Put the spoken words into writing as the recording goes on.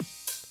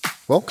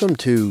Welcome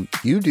to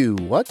You Do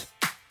What?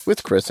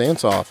 With Chris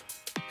Ansoff.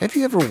 Have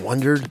you ever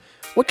wondered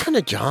what kind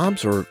of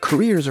jobs or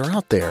careers are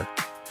out there?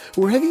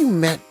 Or have you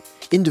met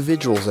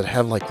individuals that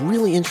have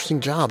really interesting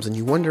jobs and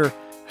you wonder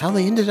how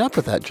they ended up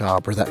with that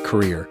job or that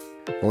career?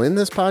 Well, in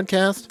this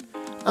podcast,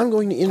 I'm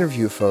going to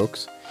interview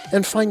folks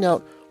and find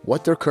out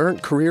what their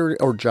current career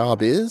or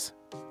job is,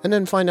 and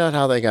then find out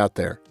how they got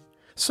there.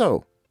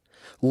 So,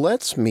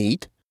 let's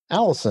meet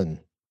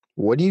Allison.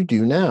 What do you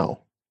do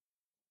now?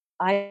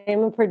 I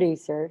am a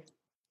producer.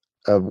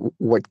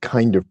 What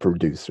kind of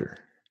producer?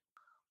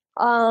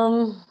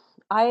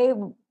 I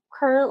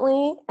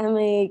currently am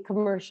a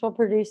commercial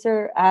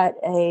producer at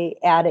a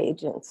ad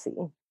agency.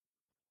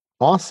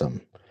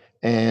 Awesome.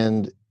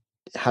 And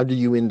how did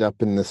you end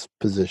up in this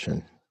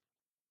position?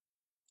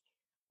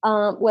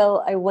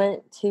 Well, I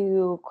went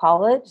to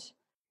college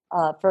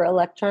for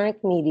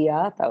electronic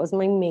media. That was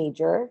my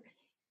major.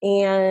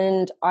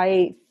 And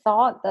I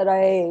thought that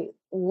I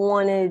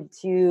wanted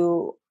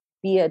to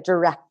be a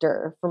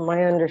director from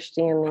my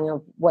understanding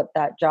of what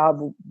that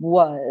job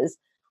was.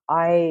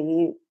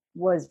 I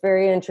was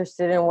very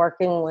interested in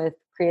working with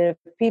creative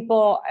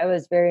people. I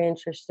was very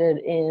interested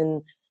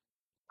in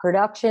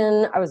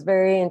production. I was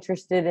very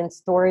interested in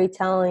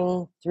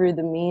storytelling through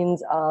the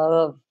means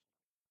of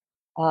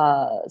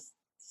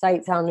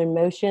sight, sound, and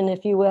motion,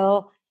 if you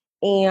will.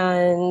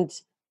 And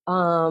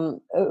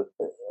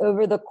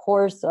over the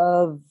course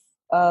of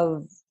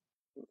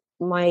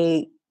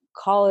my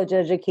college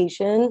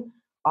education,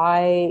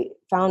 I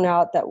found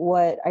out that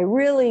what I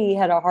really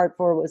had a heart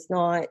for was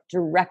not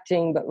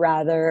directing, but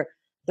rather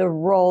the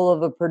role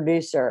of a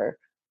producer,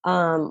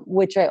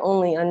 which I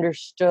only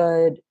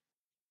understood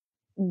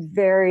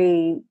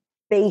very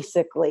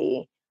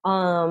basically.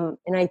 And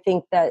I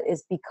think that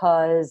is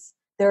because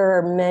there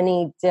are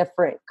many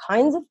different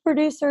kinds of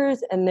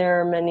producers and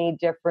there are many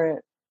different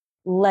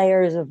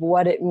layers of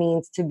what it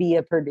means to be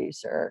a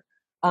producer.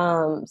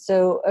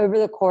 So over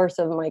the course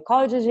of my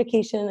college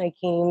education, I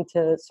came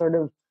to sort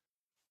of,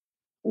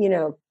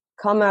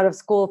 come out of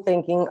school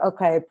thinking,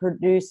 okay,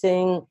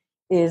 producing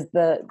is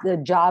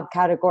the job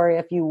category,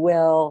 if you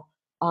will,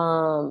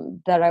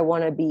 that I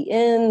want to be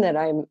in, that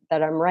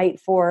I'm right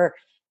for.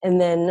 And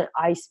then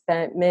I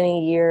spent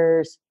many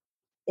years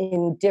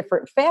in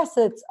different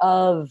facets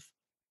of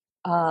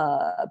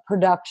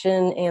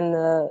production and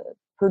the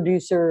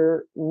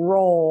producer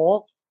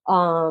role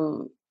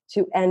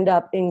to end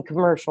up in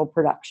commercial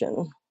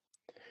production.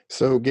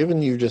 So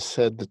given you just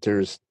said that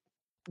there's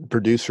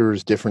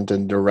producers different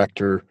than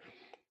director,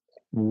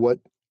 what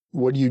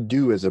do you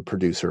do as a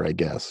producer, I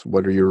guess?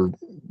 What are your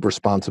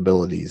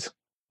responsibilities?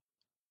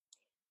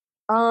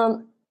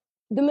 The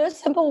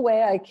most simple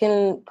way I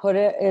can put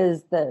it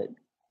is that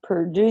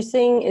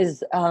producing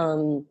is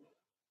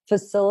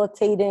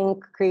facilitating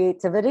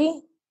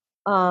creativity.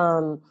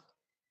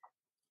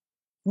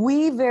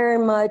 We very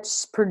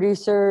much,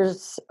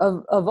 producers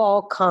of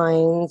all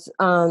kinds,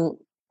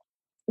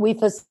 we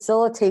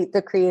facilitate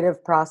the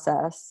creative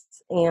process,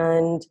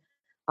 and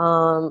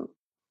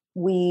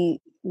we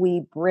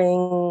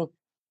bring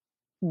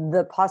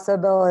the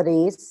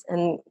possibilities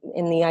and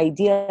the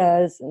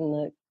ideas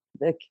and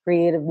the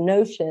creative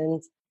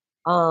notions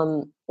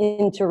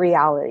into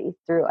reality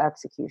through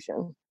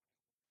execution.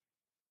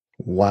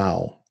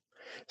 Wow.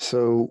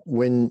 So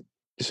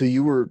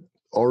you were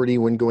already,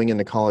 when going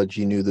into college,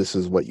 you knew this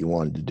is what you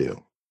wanted to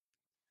do.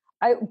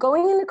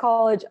 Going into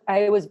college,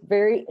 I was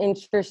very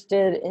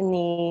interested in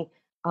the,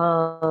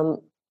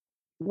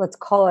 let's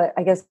call it,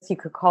 I guess you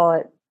could call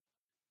it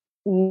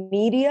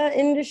media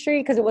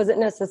industry, because it wasn't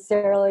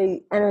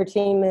necessarily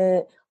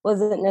entertainment,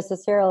 wasn't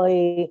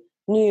necessarily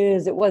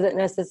news, it wasn't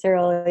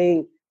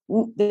necessarily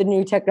the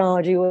new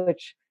technology,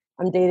 which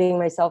I'm dating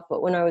myself,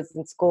 but when I was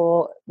in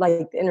school,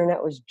 the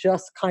internet was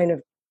just kind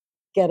of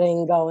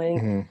getting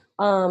going.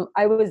 Mm-hmm.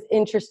 I was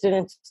interested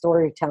in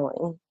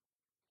storytelling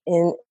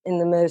in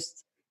the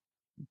most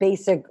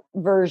basic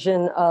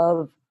version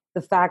of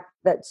the fact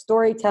that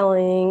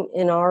storytelling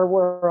in our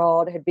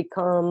world had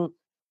become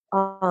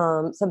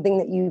something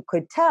that you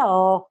could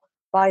tell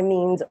by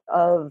means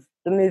of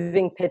the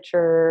moving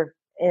picture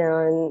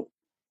and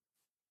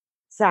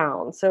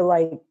sound.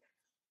 So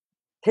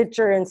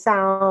picture and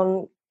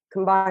sound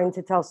combined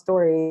to tell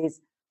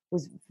stories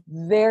was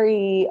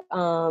very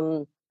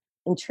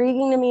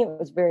intriguing to me. It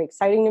was very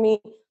exciting to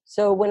me.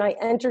 So when I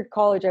entered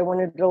college, I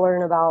wanted to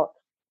learn about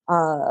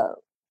how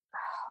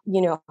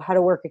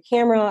to work a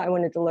camera. I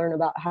wanted to learn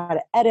about how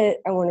to edit.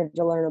 I wanted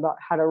to learn about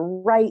how to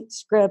write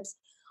scripts.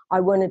 I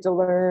wanted to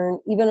learn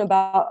even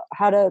about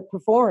how to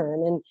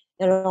perform.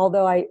 And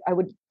although I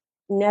would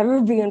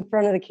never be in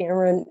front of the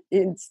camera,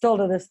 and still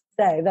to this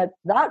day,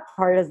 that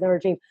part has never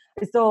changed.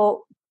 I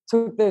still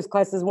took those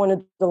classes,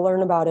 wanted to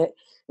learn about it.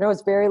 And I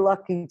was very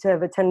lucky to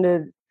have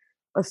attended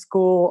a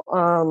school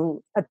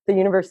at the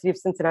University of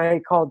Cincinnati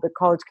called the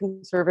College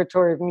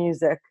Conservatory of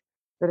Music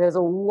that has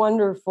a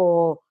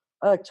wonderful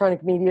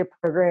electronic media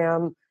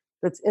program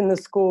that's in the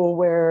school,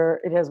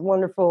 where it has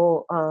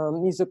wonderful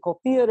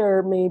musical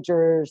theater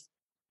majors,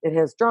 it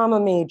has drama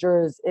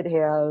majors, it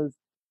has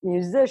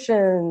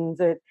musicians,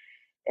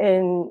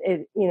 and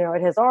it,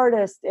 it has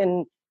artists,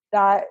 and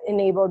that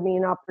enabled me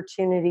an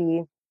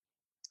opportunity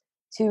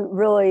to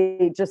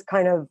really just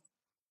kind of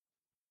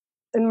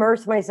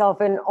immerse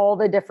myself in all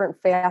the different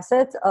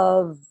facets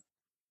of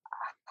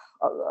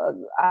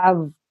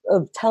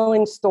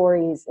telling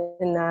stories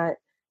in that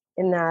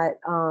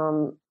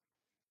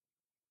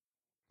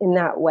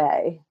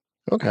way.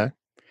 Okay.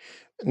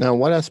 Now,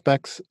 what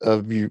aspects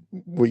of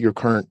your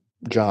current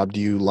job do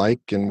you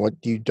like, and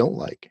what do you don't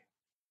like?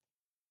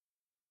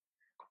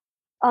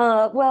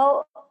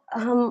 Well,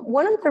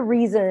 one of the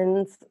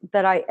reasons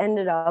that I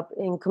ended up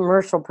in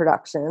commercial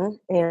production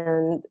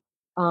and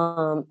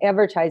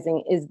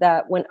advertising is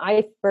that when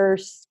I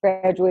first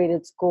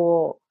graduated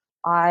school,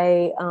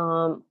 I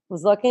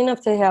was lucky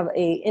enough to have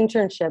a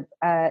internship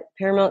at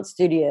Paramount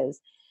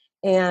Studios.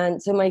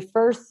 And so my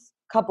first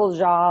couple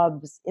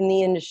jobs in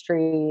the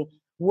industry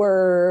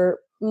were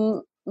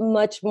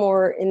much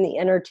more in the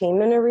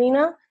entertainment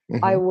arena.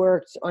 Mm-hmm. I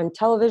worked on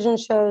television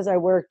shows. I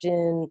worked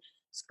in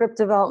script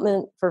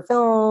development for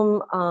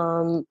film.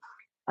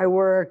 I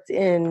worked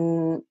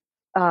in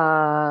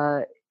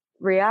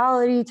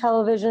reality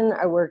television.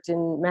 I worked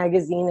in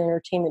magazine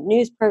entertainment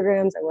news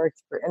programs. I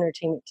worked for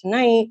Entertainment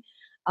Tonight.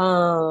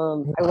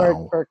 I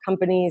worked for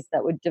companies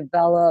that would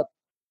develop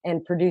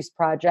and produce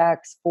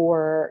projects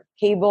for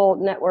cable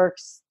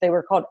networks. They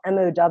were called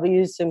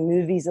MOWs, so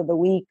movies of the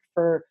week,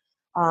 for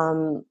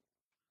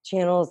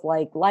channels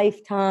like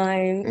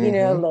Lifetime,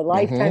 the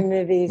Lifetime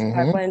movies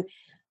back when.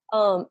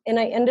 And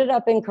I ended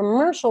up in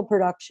commercial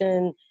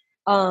production.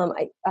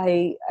 I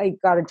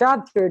got a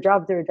job through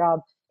a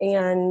job,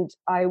 and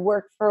I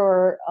worked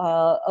for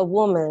a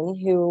woman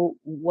who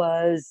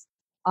was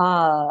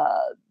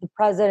the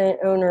president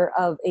owner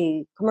of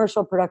a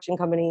commercial production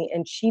company,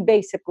 and she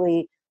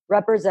basically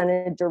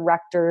represented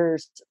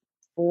directors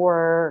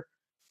for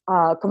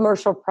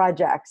commercial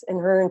projects,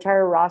 and her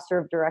entire roster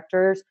of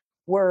directors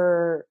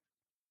were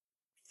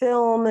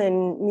film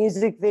and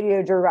music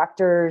video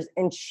directors,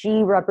 and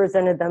she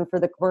represented them for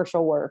the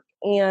commercial work.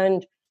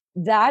 And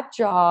that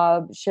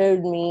job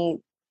showed me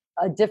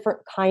a different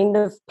kind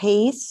of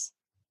pace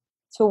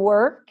to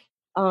work.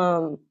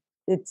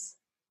 It's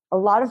a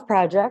lot of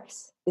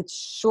projects, it's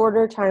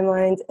shorter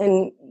timelines,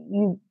 and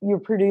you're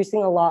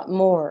producing a lot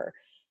more.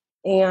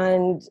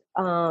 And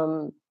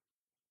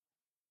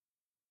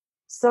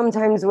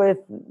sometimes with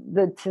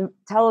the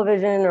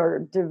television or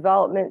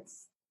development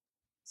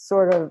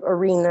sort of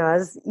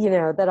arenas,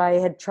 that I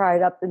had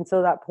tried up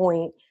until that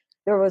point,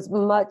 there was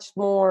much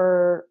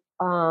more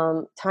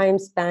time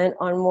spent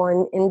on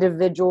one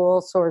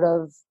individual sort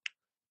of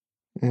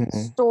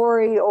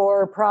story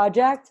or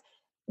project,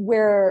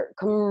 where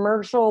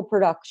commercial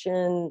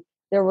production,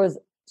 there was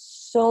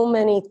so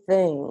many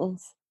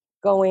things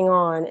going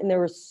on, and there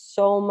was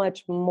so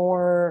much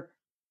more.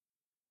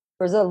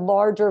 There's a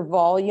larger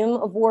volume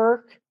of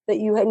work that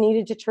you had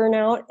needed to turn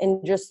out,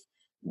 and just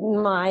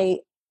my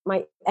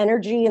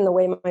energy and the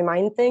way my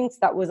mind thinks,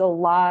 that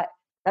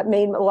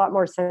made a lot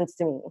more sense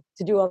to me,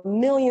 to do a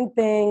million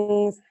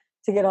things,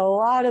 to get a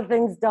lot of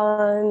things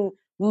done,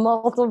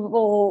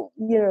 multiple,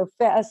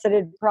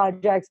 faceted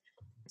projects.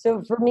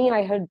 So for me,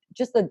 I had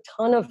just a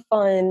ton of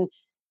fun,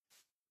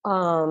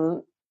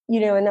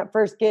 in that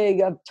first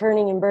gig of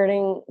turning and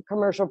burning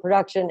commercial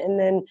production. And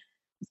then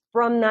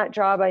from that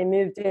job, I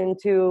moved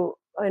into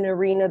an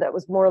arena that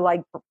was more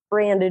like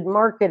branded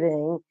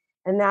marketing.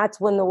 And that's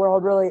when the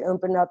world really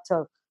opened up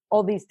to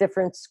all these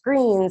different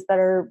screens that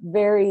are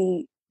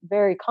very,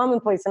 very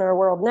commonplace in our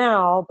world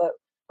now. But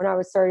when I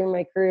was starting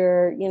my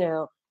career,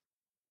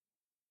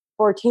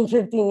 14,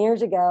 15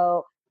 years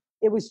ago,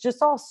 it was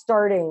just all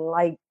starting,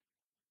 like,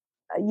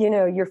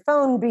 your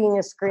phone being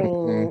a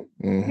screen,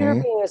 computer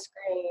being a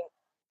screen,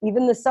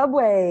 even the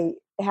subway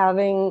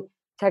having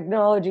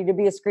technology to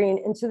be a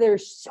screen. And so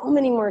there's so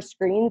many more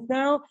screens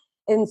now.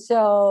 And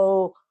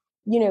so,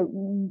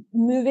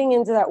 moving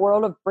into that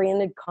world of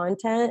branded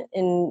content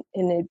and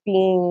it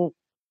being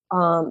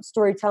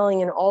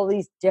storytelling in all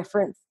these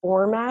different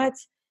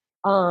formats,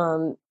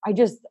 I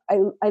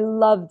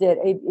loved it.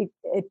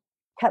 It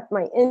kept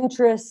my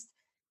interest.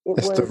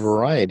 It's the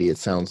variety, it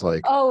sounds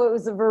like. Oh, it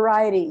was a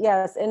variety,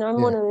 yes. And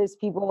I'm one of those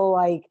people,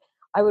 like,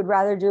 I would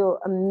rather do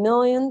a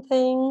million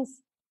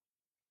things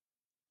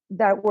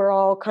that were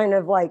all kind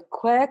of like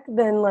quick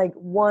than like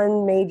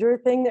one major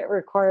thing that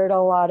required a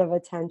lot of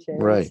attention.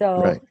 Right.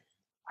 So right.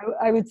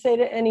 I would say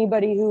to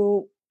anybody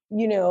who,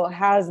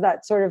 has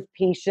that sort of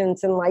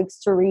patience and likes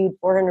to read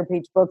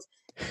 400-page books,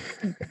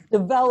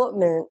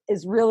 development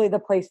is really the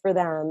place for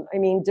them. I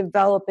mean,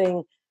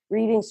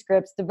 reading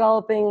scripts,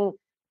 developing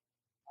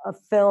a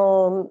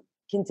film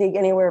can take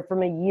anywhere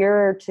from a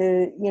year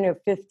to,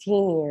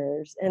 15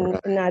 years. And,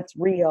 Right. and that's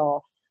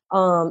real.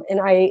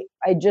 And I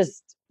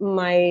just,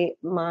 my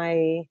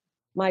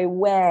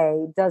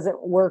way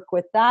doesn't work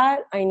with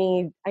that. I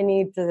need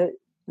to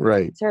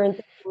Right. turn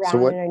things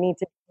around, and I need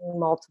to do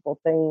multiple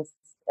things.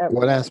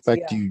 What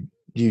aspect do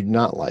you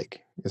not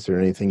like? Is there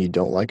anything you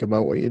don't like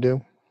about what you do?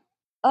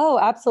 Oh,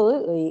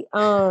 absolutely.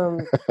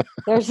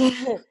 There's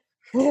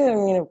I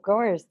mean, of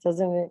course,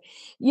 doesn't it?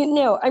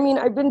 I mean,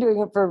 I've been doing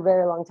it for a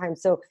very long time.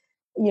 So,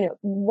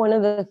 one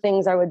of the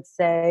things I would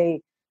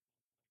say,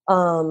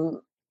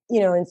 um,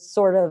 and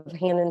sort of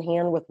hand in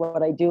hand with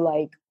what I do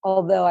like,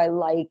 although I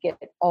like it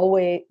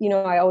always,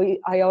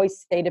 I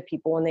always say to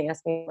people when they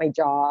ask me my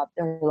job,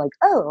 they're like,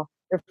 oh,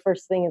 their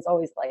first thing is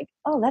always like,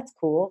 oh, that's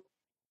cool.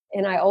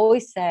 And I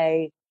always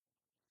say,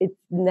 it's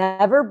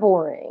never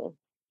boring.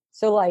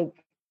 So like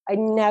I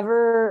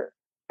never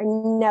I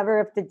never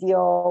have to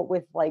deal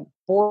with like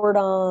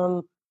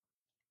boredom.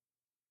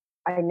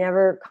 I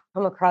never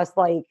come across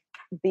like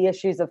the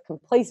issues of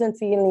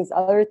complacency and these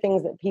other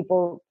things that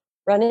people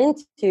run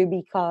into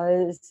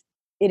because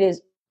it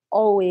is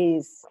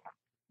always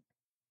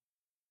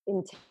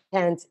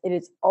intense. It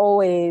is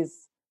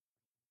always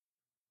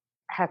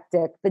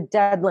hectic. The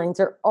deadlines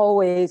are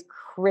always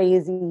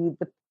crazy.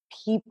 The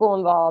people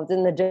involved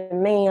and the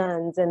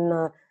demands and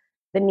the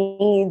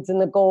needs and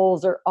the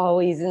goals are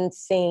always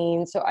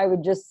insane. So I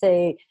would just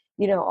say,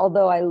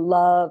 although I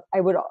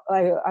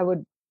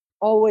would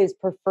always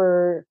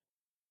prefer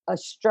a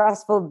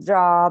stressful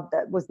job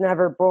that was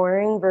never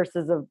boring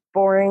versus a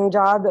boring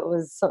job that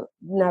was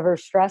never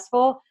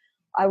stressful.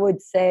 I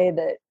would say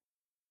that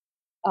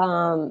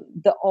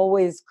the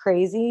always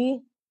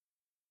crazy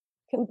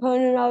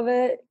component of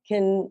it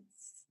can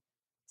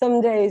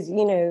some days,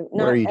 Wear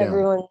not you down.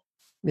 everyone.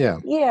 Yeah.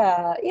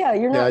 Yeah,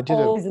 you're Yeah. not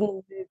always in the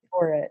mood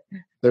for it.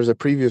 There's a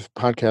previous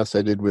podcast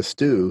I did with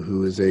Stu,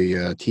 who is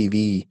a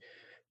TV,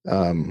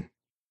 um,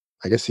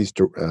 I guess he's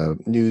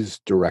news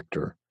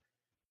director.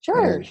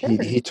 Sure, And sure.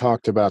 he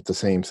talked about the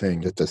same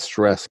thing, that the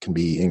stress can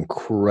be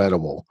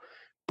incredible,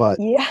 but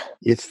Yeah.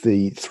 it's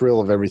the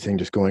thrill of everything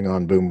just going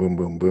on, boom, boom,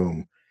 boom,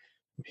 boom.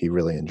 He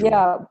really enjoyed.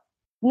 Yeah.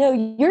 No,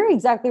 you're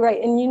exactly right.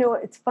 And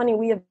it's funny,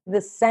 we have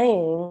this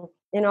saying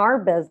in our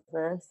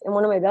business, and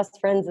one of my best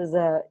friends is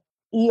a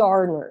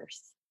ER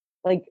nurse,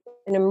 like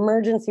an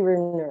emergency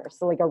room nurse,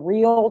 so like a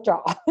real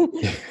job.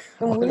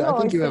 And we I think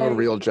always you have a say,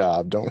 real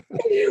job, don't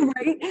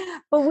right?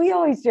 But we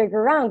always joke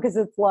around because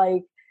it's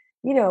like,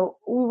 we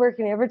work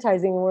in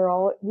advertising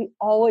and we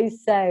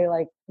always say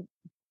like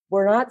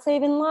we're not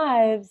saving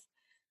lives.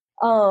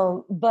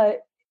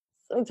 But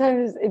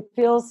sometimes it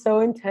feels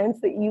so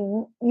intense that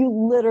you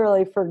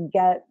literally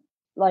forget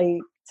like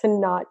to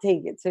not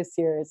take it so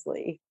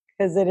seriously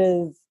because it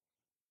is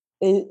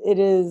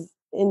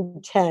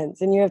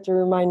intense and you have to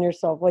remind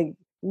yourself like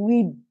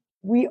we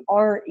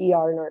aren't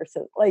ER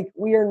nurses. Like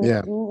we are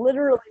Yeah.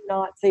 literally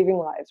not saving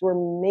lives.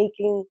 We're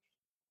making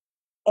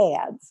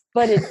ads,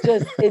 but it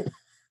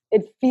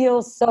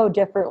feels so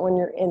different when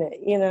you're in it.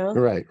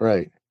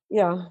 Right.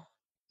 Yeah.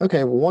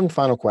 Okay, well, one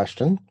final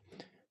question.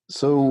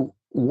 So,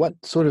 what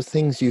sort of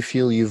things do you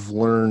feel you've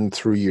learned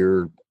through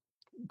your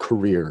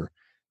career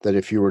that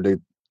if you were to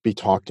be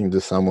talking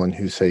to someone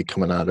who's, say,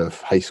 coming out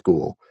of high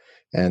school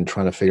and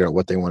trying to figure out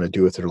what they want to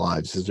do with their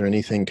lives, is there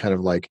anything kind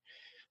of like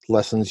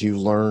lessons you've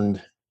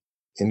learned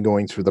in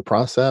going through the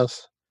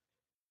process,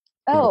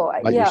 Oh,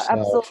 about yeah,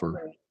 yourself or?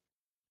 absolutely.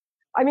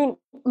 I mean,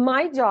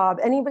 my job,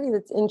 anybody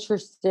that's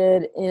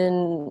interested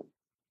in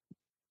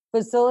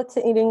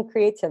facilitating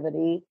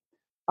creativity,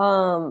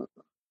 um,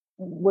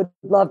 would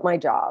love my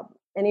job.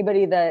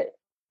 Anybody that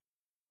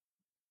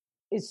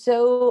is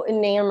so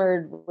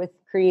enamored with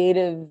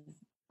creative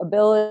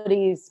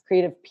abilities,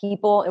 creative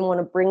people, and want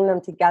to bring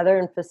them together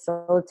and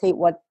facilitate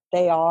what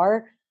they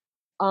are,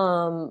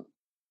 um,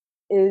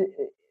 is,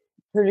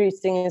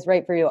 producing is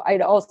right for you.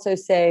 I'd also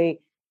say,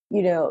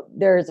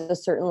 there's a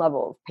certain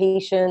level of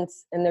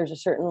patience and there's a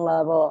certain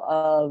level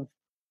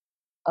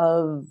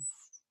of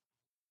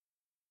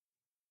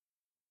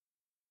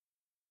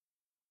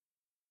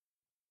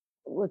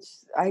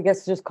let's I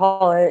guess just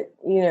call it,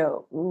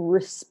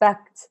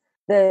 respect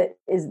that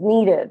is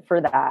needed for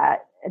that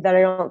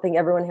I don't think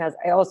everyone has.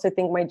 I also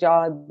think my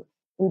job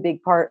in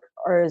big part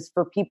is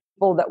for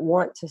people that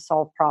want to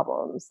solve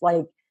problems.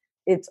 Like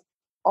it's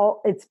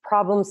it's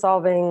problem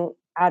solving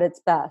at its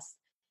best.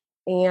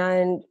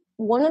 And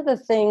one of the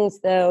things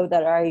though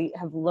that I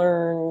have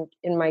learned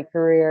in my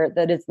career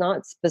that is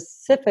not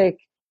specific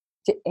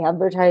to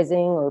advertising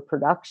or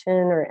production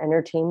or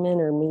entertainment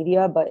or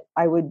media, but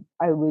I would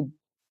I would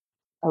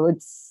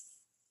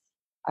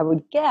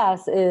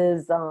guess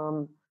is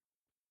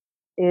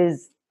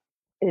is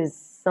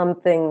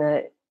something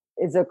that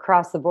is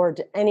across the board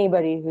to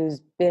anybody who's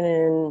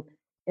been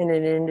in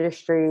an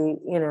industry,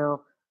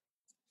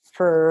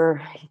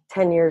 for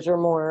 10 years or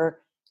more,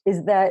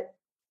 is that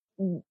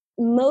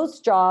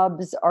most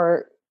jobs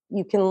are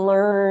you can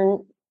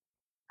learn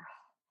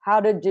how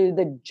to do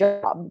the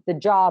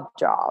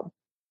job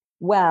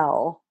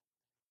well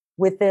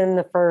within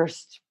the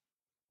first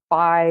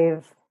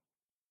 5,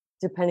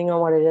 depending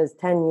on what it is,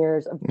 10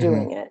 years of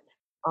doing it.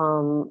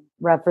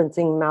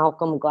 Referencing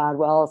Malcolm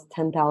Gladwell's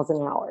 10,000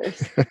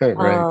 hours.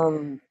 Right.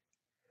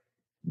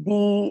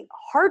 The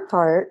hard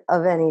part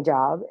of any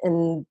job,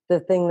 and the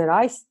thing that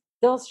I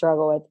still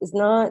struggle with, is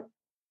not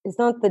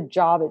the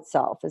job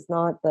itself. It's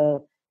not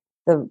the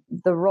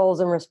roles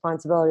and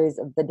responsibilities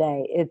of the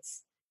day.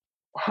 It's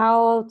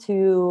how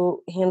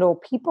to handle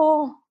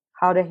people,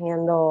 how to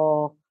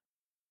handle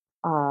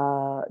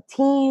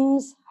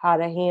teams, how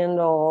to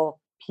handle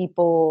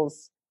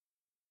people's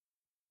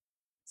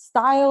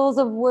styles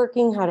of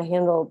working, how to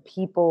handle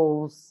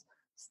people's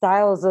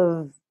styles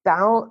of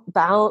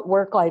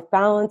work-life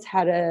balance,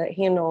 how to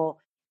handle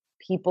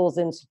people's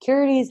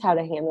insecurities, how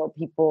to handle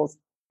people's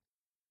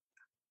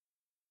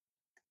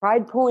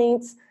pride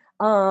points.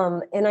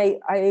 And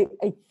I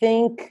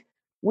think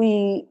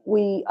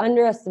we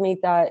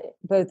underestimate that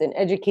both in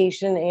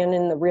education and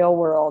in the real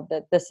world,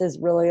 that this is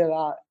really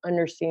about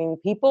understanding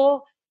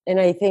people. And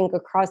I think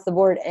across the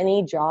board,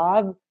 any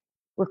job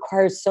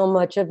requires so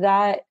much of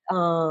that.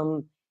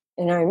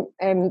 And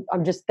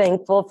I'm just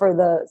thankful for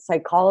the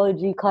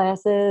psychology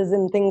classes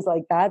and things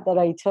like that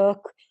I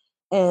took,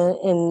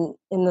 and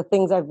the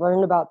things I've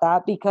learned about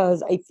that,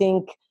 because I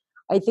think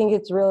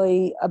it's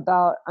really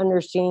about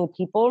understanding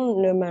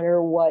people, no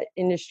matter what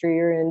industry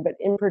you're in, but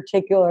in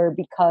particular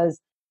because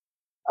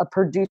a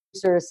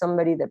producer is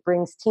somebody that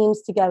brings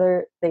teams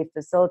together. They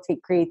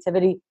facilitate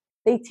creativity.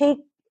 They take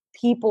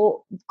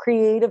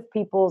creative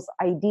people's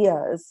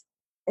ideas,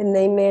 and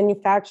they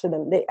manufacture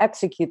them. They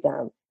execute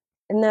them.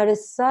 And that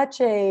is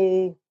such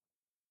a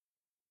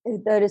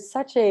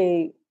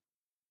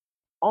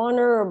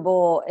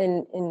honorable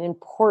and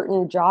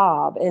important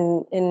job.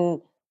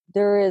 And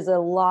there is a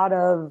lot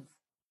of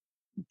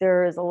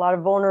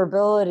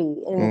vulnerability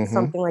in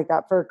something like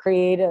that for a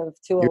creative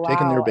to allow. You're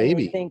taking their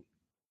baby. I think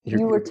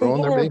you were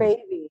taking their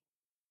baby.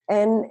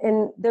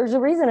 And there's a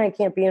reason I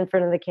can't be in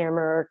front of the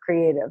camera or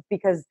creative,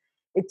 because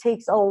it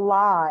takes a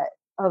lot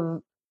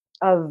of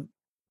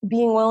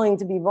being willing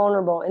to be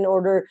vulnerable in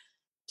order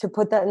to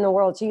put that in the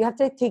world. So you have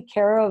to take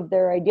care of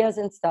their ideas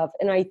and stuff.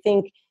 And I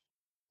think,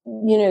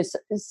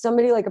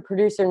 somebody like a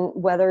producer,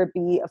 whether it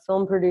be a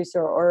film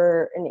producer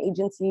or an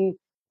agency,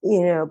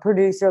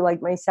 producer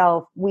like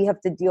myself, we have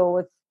to deal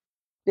with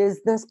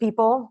business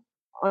people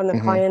on the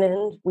client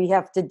end. We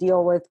have to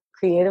deal with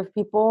creative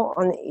people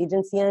on the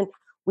agency end.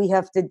 We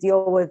have to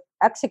deal with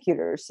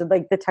executors. So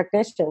like the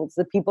technicians,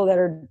 the people that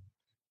are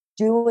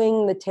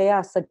doing the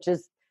tasks, such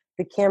as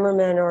the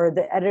cameramen or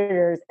the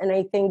editors. And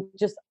I think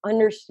just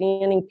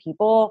understanding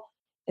people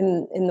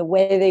in the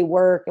way they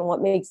work and what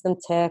makes them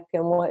tick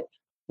and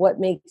what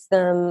makes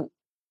them,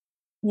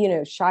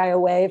 shy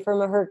away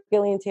from a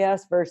Herculean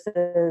task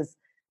versus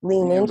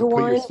lean into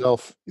one. Put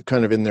yourself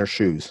kind of in their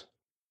shoes.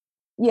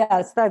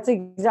 Yes, that's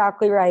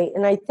exactly right.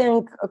 And I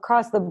think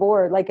across the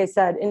board, like I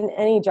said, in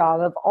any job,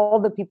 of all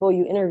the people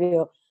you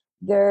interview,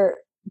 it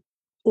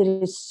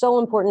is so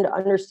important to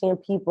understand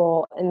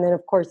people. And then,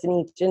 of course, in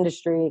each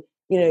industry,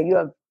 you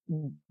have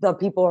the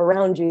people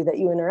around you that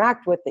you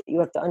interact with that you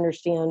have to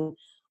understand.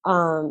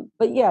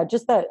 But yeah,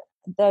 just that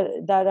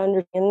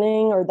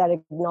understanding, or that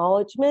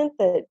acknowledgement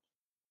that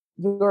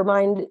your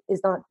mind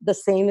is not the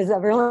same as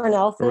everyone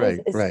else's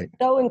is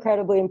so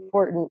incredibly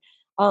important.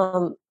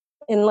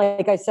 And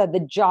like I said, the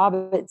job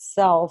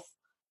itself,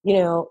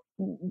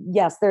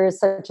 yes, there is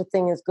such a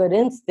thing as good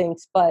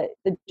instincts, but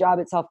the job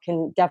itself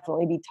can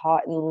definitely be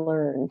taught and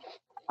learned.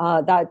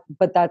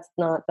 But that's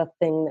not the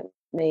thing that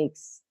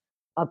makes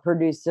a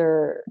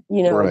producer,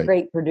 a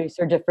great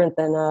producer different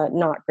than a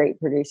not great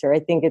producer. I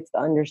think it's the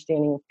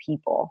understanding of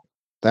people.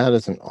 That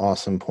is an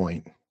awesome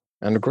point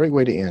and a great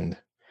way to end,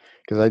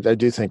 because I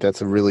do think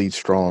that's a really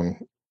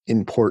strong,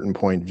 important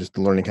point, just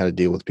learning how to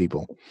deal with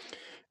people.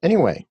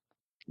 Anyway,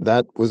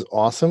 that was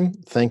awesome.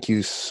 Thank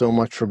you so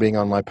much for being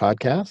on my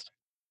podcast.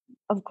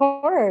 Of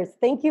course.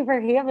 Thank you for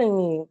having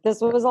me.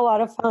 This was a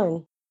lot of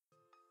fun.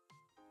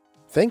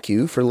 Thank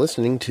you for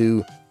listening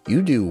to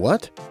You Do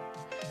What?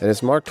 And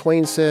as Mark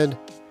Twain said,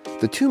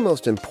 the two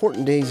most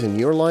important days in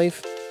your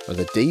life are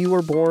the day you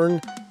were born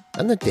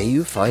and the day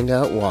you find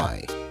out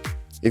why.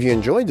 If you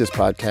enjoyed this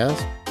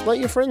podcast, let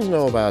your friends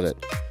know about it.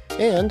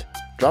 And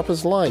drop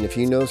us a line if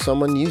you know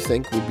someone you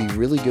think would be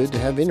really good to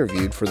have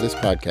interviewed for this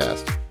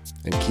podcast.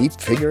 And keep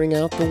figuring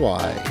out the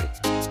why.